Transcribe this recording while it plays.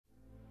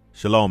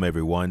Shalom,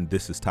 everyone.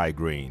 This is Ty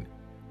Green.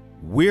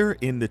 We're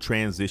in the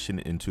transition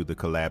into the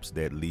collapse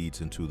that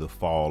leads into the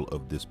fall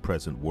of this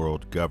present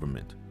world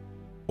government,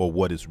 or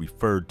what is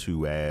referred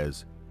to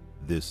as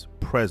this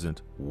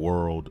present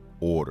world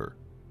order.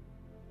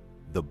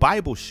 The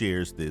Bible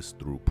shares this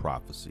through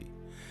prophecy,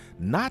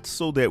 not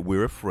so that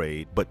we're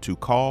afraid, but to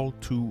call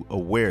to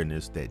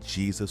awareness that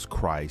Jesus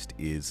Christ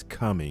is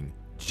coming,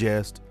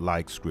 just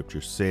like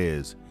Scripture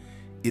says.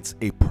 It's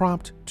a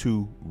prompt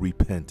to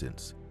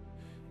repentance.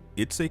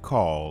 It's a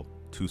call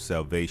to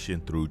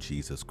salvation through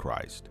Jesus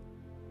Christ.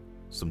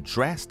 Some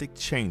drastic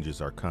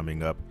changes are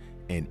coming up,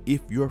 and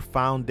if your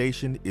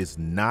foundation is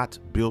not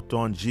built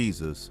on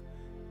Jesus,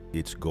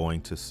 it's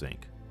going to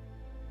sink.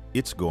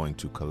 It's going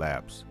to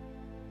collapse.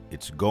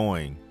 It's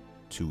going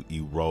to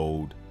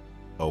erode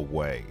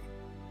away.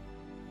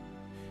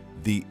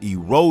 The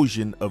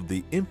erosion of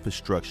the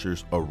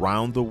infrastructures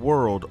around the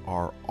world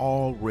are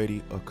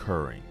already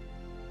occurring.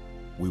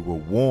 We were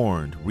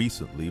warned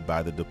recently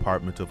by the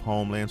Department of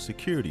Homeland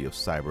Security of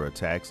cyber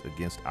attacks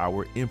against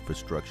our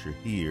infrastructure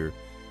here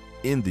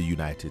in the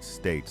United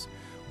States.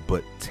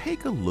 But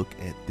take a look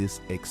at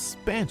this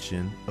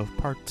expansion of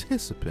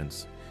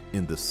participants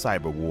in the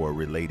cyber war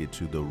related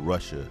to the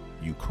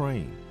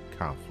Russia-Ukraine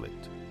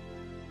conflict.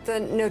 The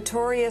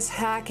notorious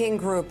hacking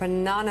group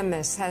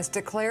Anonymous has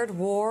declared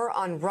war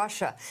on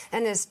Russia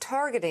and is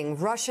targeting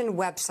Russian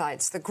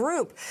websites. The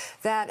group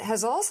that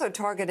has also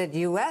targeted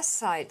U.S.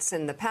 sites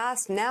in the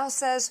past now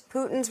says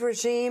Putin's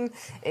regime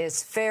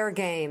is fair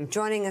game.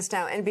 Joining us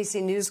now,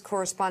 NBC News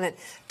correspondent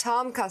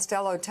Tom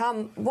Costello.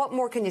 Tom, what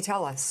more can you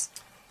tell us?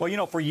 Well, you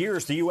know, for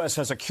years, the U.S.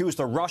 has accused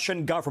the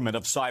Russian government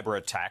of cyber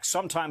attacks,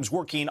 sometimes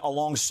working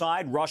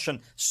alongside Russian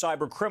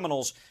cyber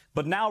criminals.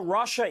 But now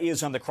Russia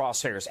is in the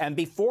crosshairs. And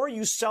before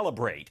you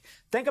celebrate,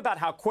 think about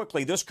how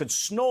quickly this could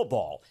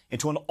snowball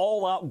into an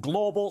all-out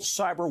global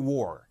cyber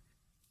war.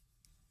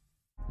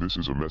 This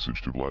is a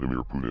message to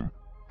Vladimir Putin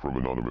from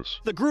Anonymous.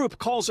 The group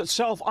calls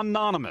itself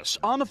Anonymous.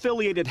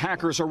 Unaffiliated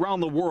hackers around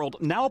the world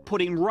now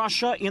putting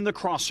Russia in the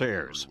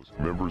crosshairs.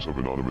 Members of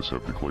Anonymous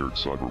have declared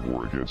cyber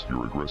war against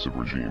your aggressive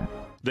regime.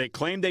 They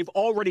claim they've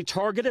already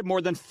targeted more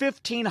than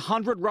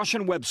 1,500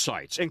 Russian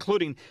websites,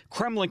 including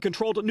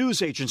Kremlin-controlled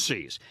news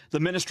agencies, the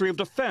Ministry of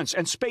Defense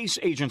and Space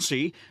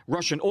Agency,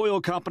 Russian oil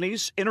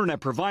companies, internet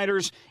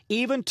providers,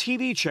 even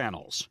TV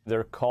channels.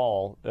 Their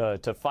call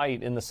to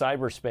fight in the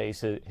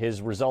cyberspace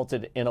has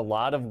resulted in a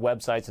lot of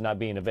websites not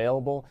being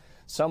available,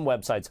 some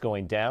websites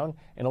going down,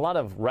 and a lot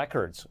of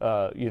records,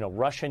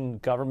 Russian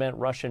government,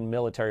 Russian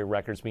military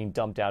records being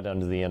dumped out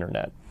onto the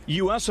internet.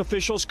 U.S.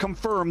 officials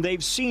confirm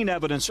they've seen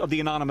evidence of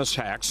the anonymous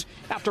hacks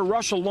after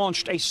Russia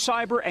launched a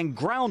cyber and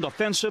ground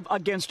offensive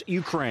against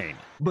Ukraine.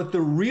 But the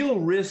real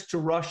risk to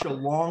Russia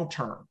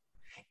long-term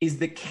is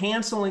the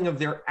canceling of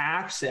their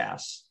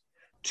access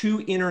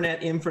to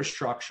internet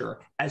infrastructure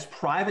as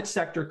private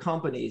sector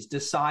companies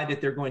decide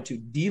that they're going to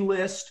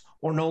delist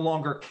or no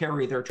longer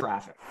carry their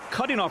traffic.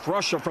 Cutting off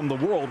Russia from the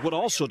world would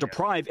also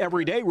deprive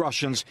everyday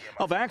Russians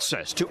of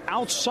access to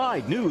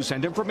outside news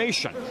and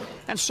information.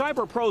 And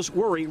cyber pros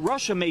worry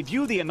Russia may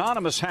view the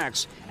anonymous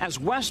hacks as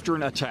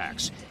Western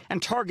attacks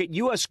and target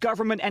U.S.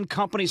 government and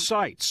company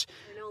sites.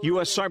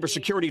 U.S.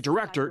 Cybersecurity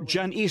Director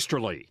Jen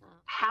Easterly.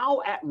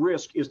 How at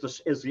risk is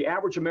the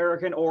average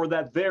American or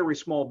that very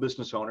small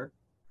business owner?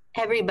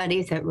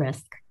 Everybody's at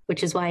risk,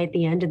 which is why at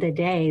the end of the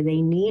day,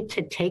 they need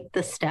to take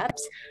the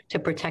steps to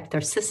protect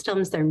their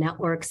systems, their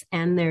networks,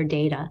 and their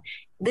data.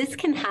 This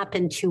can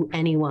happen to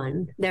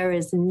anyone. There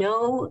is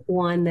no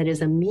one that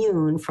is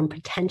immune from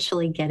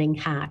potentially getting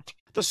hacked.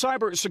 The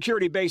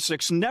cybersecurity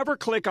basics: never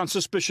click on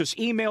suspicious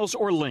emails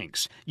or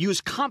links.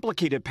 Use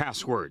complicated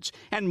passwords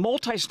and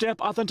multi-step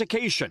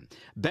authentication.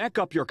 Back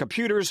up your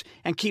computers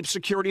and keep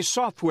security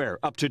software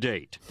up to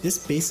date.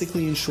 This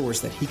basically ensures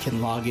that he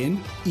can log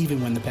in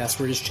even when the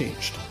password is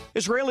changed.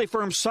 Israeli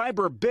firm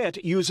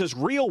CyberBit uses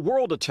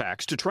real-world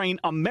attacks to train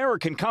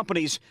American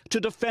companies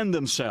to defend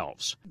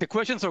themselves. The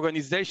questions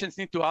organizations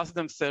need to ask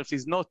themselves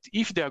is not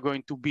if they are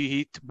going to be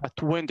hit, but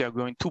when they are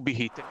going to be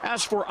hit.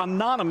 As for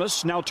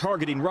Anonymous, now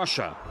targeting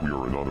Russia. We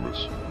are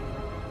Anonymous.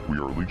 We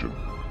are Legion.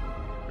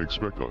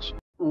 Expect us.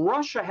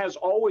 Russia has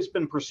always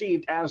been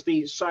perceived as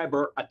the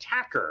cyber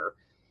attacker,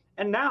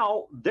 and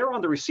now they're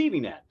on the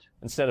receiving end.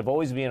 Instead of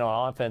always being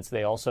on offense,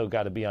 they also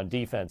got to be on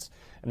defense.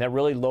 And that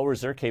really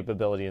lowers their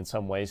capability in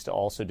some ways to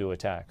also do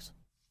attacks.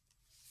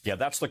 Yeah,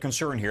 that's the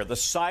concern here. The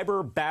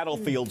cyber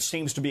battlefield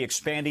seems to be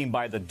expanding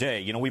by the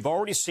day. You know, we've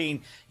already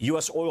seen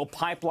U.S. oil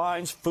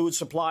pipelines, food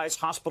supplies,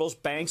 hospitals,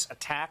 banks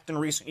attacked in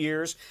recent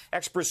years.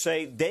 Experts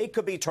say they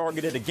could be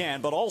targeted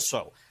again, but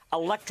also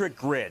electric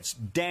grids,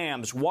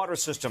 dams, water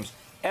systems.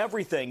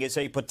 Everything is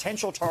a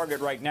potential target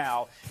right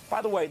now.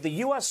 By the way, the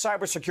U.S.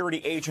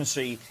 Cybersecurity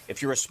Agency,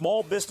 if you're a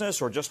small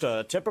business or just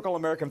a typical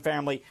American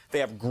family, they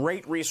have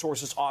great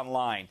resources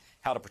online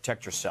how to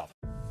protect yourself.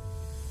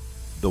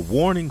 The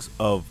warnings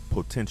of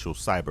potential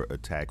cyber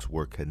attacks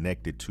were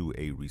connected to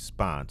a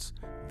response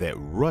that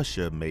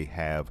Russia may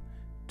have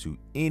to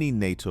any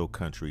NATO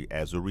country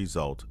as a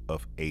result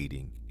of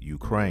aiding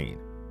Ukraine.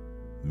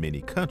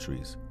 Many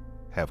countries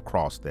have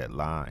crossed that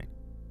line.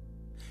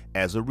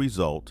 As a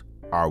result,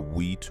 are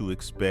we to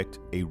expect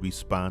a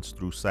response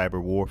through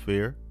cyber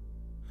warfare?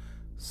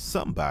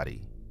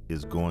 Somebody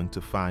is going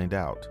to find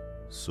out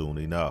soon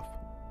enough.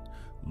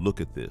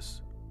 Look at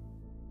this.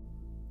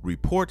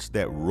 Reports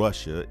that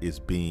Russia is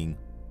being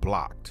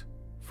blocked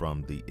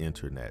from the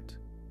internet.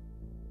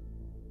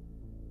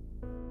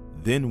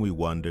 Then we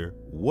wonder,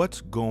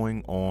 what's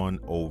going on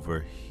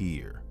over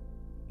here?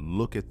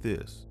 Look at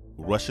this.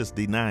 Russia's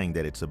denying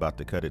that it's about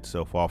to cut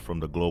itself off from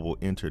the global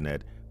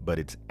internet, but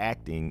it's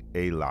acting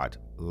a lot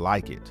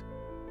like it.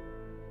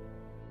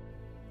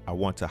 I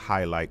want to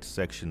highlight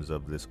sections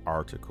of this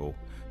article.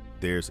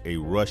 There's a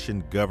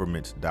Russian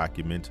government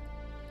document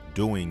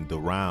doing the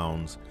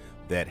rounds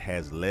that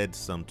has led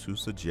some to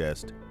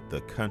suggest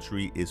the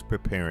country is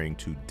preparing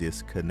to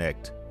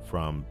disconnect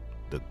from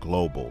the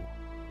global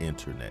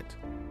internet.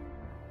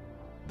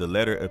 The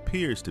letter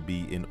appears to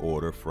be in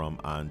order from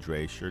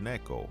Andrei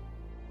Chernenko,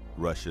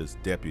 Russia's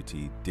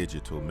deputy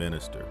digital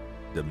minister,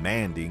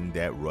 demanding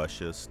that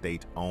Russia's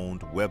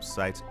state-owned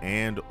websites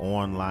and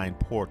online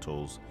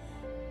portals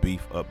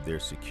beef up their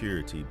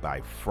security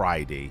by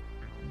Friday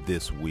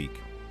this week.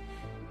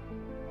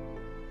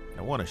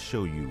 I want to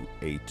show you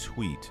a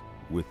tweet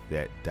with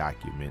that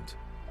document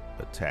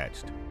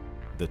attached.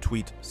 The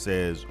tweet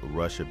says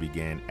Russia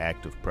began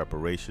active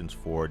preparations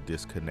for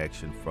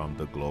disconnection from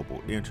the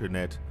global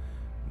internet.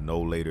 No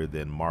later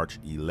than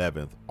March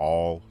 11th,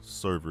 all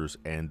servers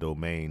and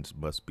domains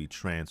must be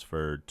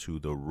transferred to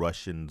the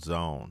Russian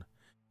zone.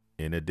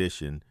 In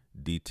addition,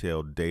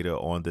 detailed data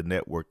on the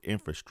network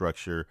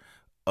infrastructure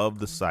of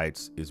the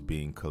sites is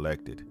being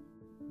collected.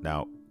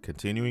 Now,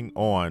 continuing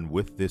on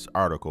with this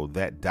article,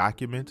 that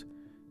document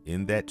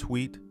in that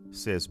tweet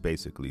says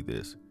basically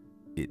this.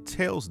 It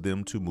tells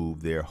them to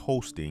move their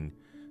hosting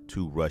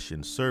to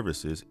Russian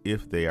services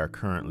if they are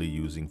currently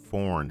using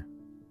foreign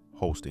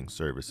hosting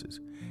services,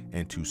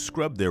 and to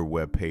scrub their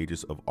web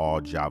pages of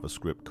all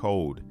JavaScript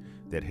code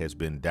that has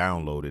been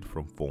downloaded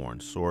from foreign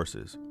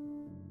sources.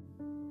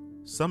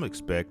 Some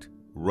expect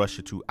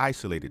Russia to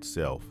isolate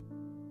itself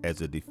as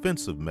a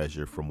defensive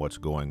measure from what's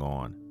going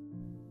on,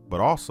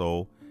 but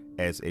also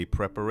as a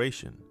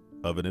preparation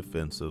of an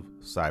offensive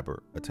cyber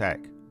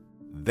attack.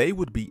 They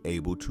would be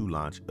able to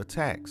launch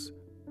attacks,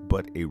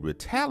 but a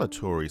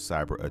retaliatory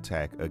cyber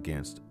attack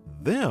against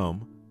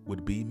them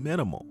would be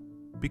minimal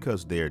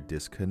because they're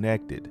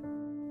disconnected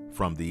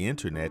from the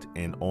internet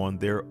and on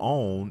their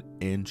own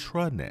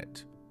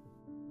intranet.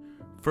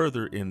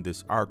 Further in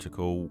this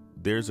article,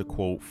 there's a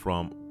quote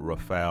from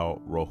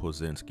Rafael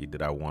Rohozinski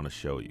that I want to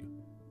show you.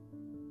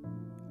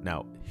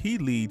 Now, he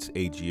leads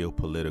a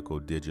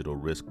geopolitical digital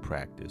risk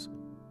practice,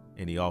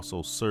 and he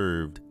also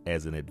served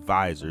as an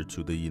advisor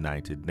to the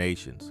United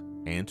Nations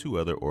and to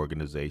other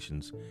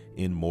organizations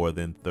in more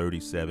than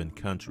 37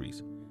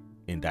 countries,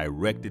 and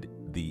directed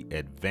the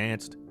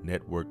Advanced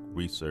Network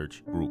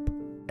Research Group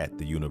at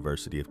the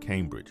University of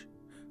Cambridge.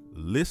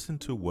 Listen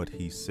to what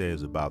he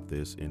says about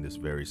this in this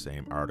very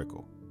same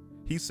article.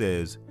 He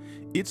says,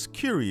 "It's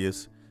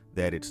curious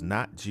that it's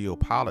not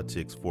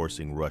geopolitics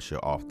forcing Russia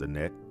off the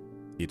net,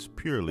 it's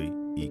purely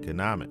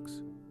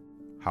economics.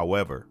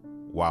 However,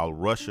 while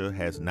Russia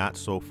has not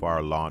so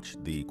far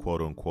launched the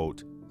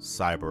quote-unquote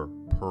cyber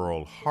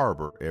Pearl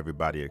Harbor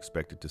everybody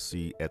expected to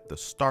see at the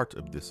start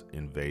of this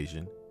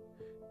invasion,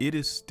 it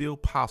is still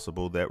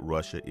possible that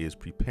Russia is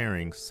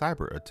preparing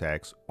cyber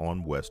attacks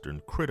on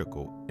Western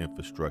critical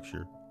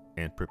infrastructure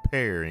and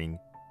preparing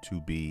to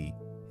be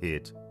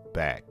hit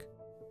back.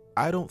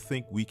 I don't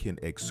think we can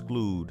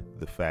exclude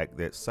the fact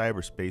that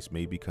cyberspace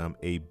may become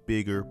a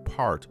bigger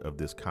part of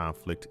this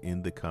conflict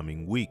in the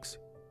coming weeks,"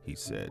 he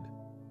said.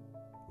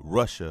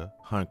 Russia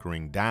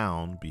hunkering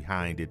down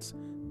behind its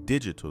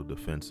digital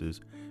defenses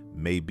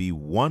may be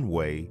one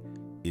way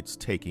it's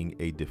taking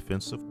a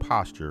defensive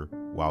posture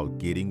while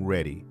getting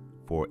ready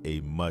for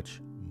a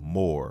much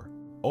more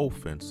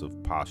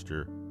offensive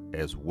posture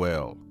as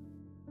well.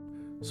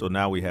 So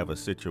now we have a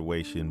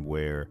situation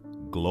where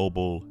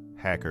global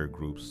hacker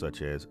groups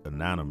such as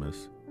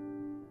Anonymous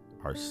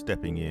are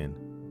stepping in.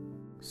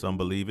 Some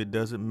believe it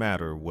doesn't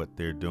matter what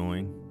they're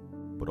doing,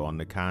 but on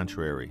the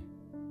contrary,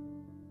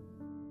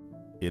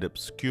 it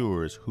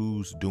obscures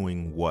who's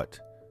doing what,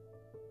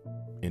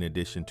 in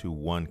addition to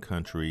one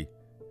country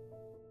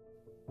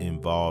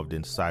involved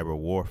in cyber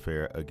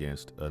warfare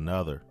against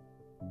another.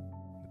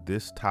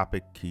 This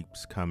topic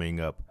keeps coming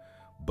up,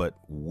 but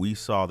we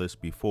saw this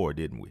before,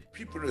 didn't we?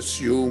 People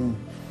assume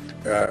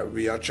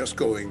we are just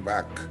going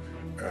back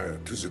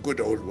to the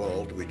good old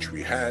world which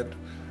we had,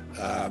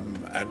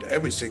 and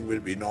everything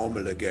will be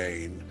normal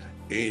again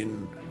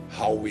in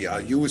how we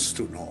are used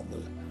to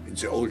normal, in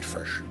the old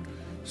fashion.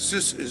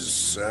 This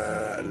is,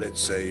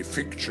 let's say,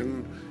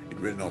 fiction. It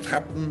will not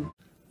happen.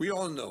 We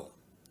all know,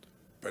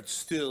 but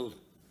still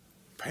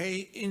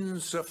pay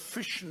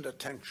insufficient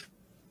attention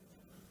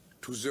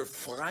to the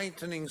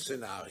frightening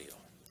scenario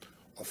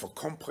of a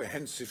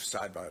comprehensive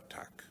cyber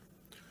attack,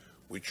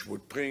 which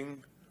would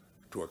bring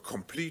to a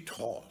complete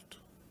halt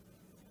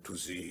to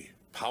the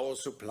power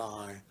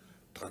supply,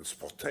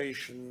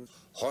 transportation,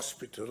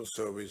 hospital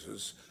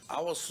services,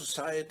 our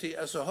society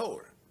as a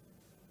whole.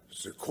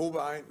 The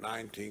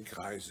COVID-19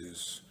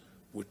 crisis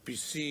would be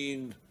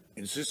seen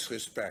in this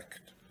respect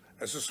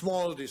as a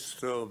small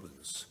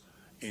disturbance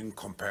in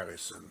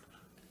comparison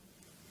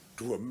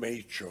to a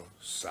major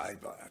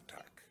cyber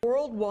attack. A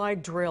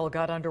worldwide drill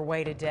got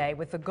underway today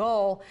with the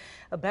goal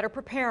of better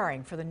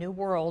preparing for the new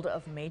world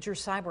of major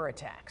cyber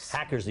attacks.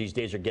 Hackers these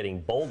days are getting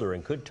bolder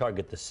and could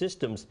target the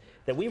systems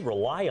that we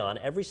rely on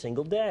every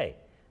single day.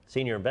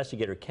 Senior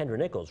investigator Kendra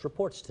Nichols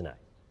reports tonight.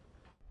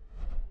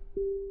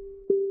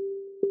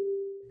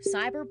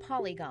 Cyber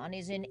Polygon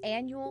is an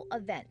annual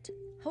event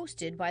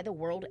hosted by the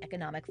World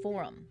Economic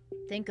Forum.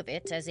 Think of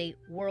it as a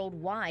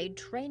worldwide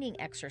training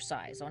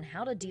exercise on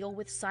how to deal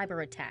with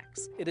cyber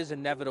attacks. It is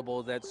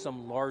inevitable that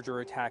some larger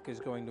attack is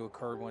going to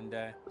occur one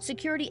day.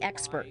 Security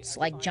experts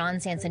like John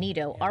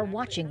Sansonito are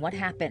watching what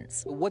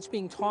happens. What's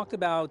being talked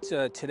about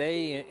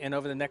today and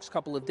over the next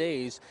couple of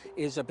days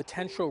is a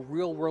potential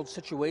real-world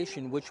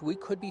situation which we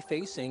could be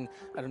facing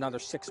at another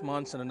 6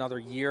 months, and another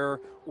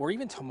year, or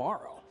even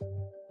tomorrow.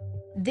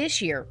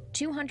 This year,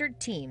 200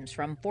 teams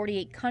from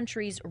 48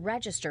 countries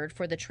registered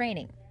for the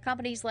training.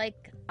 Companies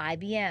like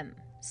IBM,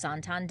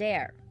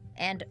 Santander,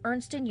 and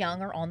Ernst &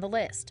 Young are on the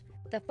list.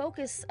 The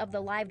focus of the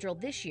live drill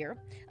this year,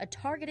 a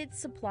targeted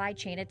supply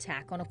chain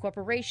attack on a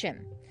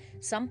corporation.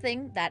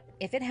 Something that,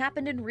 if it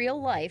happened in real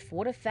life,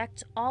 would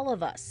affect all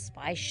of us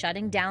by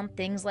shutting down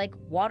things like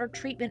water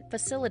treatment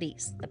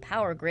facilities, the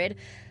power grid,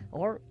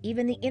 or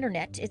even the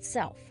internet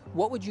itself.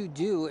 What would you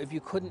do if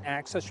you couldn't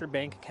access your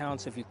bank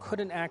accounts, if you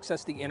couldn't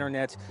access the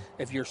internet,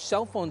 if your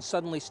cell phone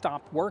suddenly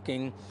stopped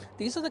working?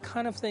 These are the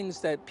kind of things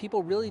that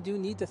people really do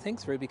need to think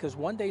through, because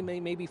one day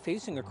may be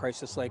facing a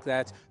crisis like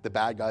that. The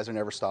bad guys are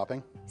never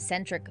stopping.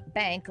 Centric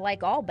Bank,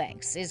 like all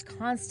banks, is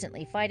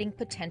constantly fighting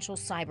potential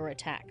cyber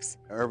attacks.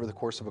 Over the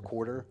course of a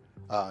quarter,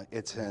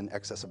 it's in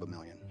excess of 1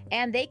 million.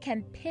 And they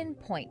can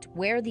pinpoint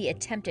where the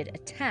attempted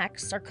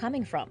attacks are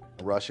coming from.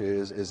 Russia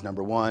is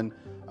number one,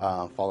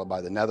 followed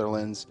by the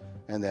Netherlands,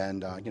 and then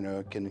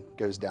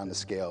goes down the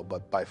scale.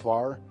 But by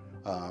far,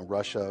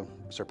 Russia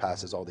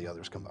surpasses all the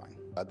others combined.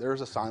 There's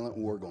a silent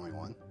war going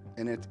on,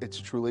 and it's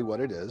truly what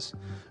it is,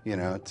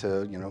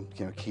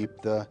 to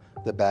keep the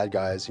bad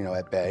guys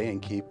at bay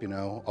and keep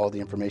all the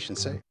information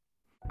safe.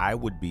 I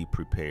would be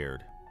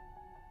prepared,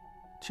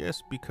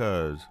 just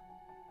because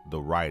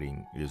the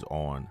writing is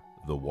on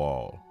the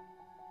wall.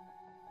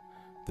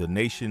 The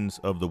nations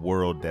of the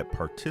world that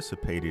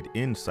participated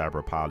in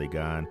Cyber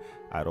Polygon,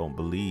 I don't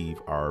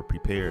believe, are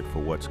prepared for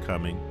what's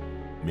coming.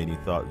 Many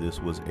thought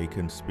this was a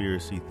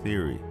conspiracy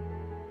theory,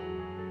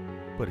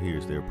 but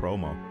here's their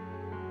promo.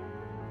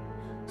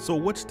 So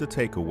what's the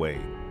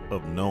takeaway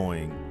of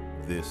knowing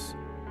this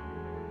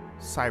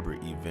cyber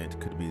event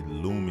could be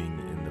looming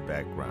in the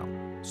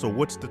background? So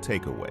what's the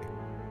takeaway?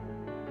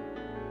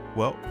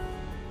 Well,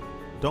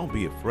 don't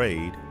be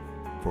afraid.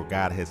 For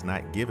God has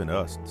not given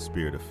us the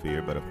spirit of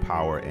fear, but of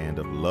power and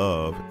of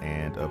love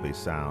and of a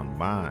sound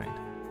mind,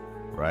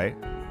 right?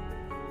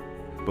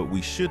 But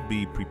we should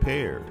be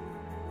prepared,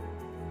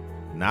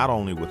 not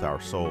only with our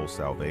soul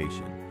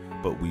salvation,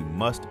 but we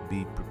must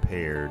be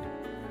prepared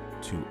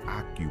to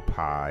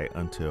occupy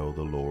until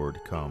the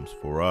Lord comes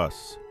for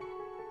us.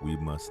 We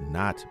must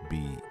not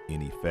be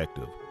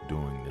ineffective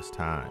during this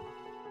time.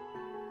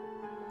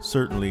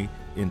 Certainly,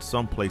 in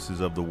some places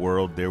of the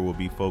world, there will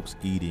be folks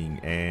eating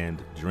and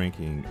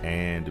drinking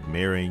and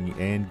marrying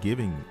and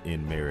giving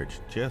in marriage,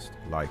 just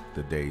like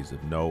the days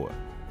of Noah.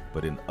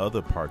 But in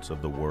other parts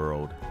of the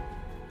world,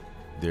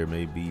 there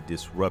may be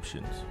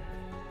disruptions.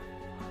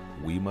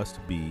 We must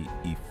be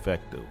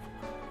effective,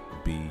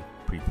 be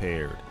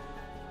prepared,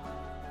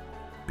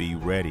 be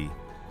ready.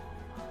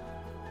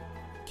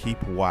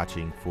 Keep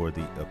watching for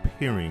the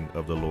appearing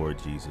of the Lord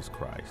Jesus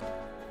Christ,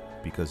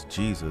 because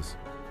Jesus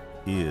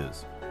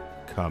is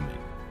coming.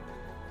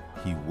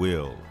 He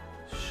will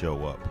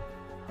show up.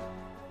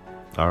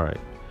 All right.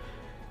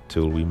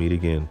 Till we meet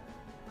again,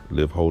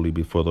 live holy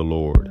before the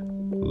Lord.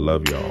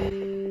 Love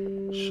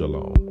y'all.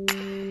 Shalom.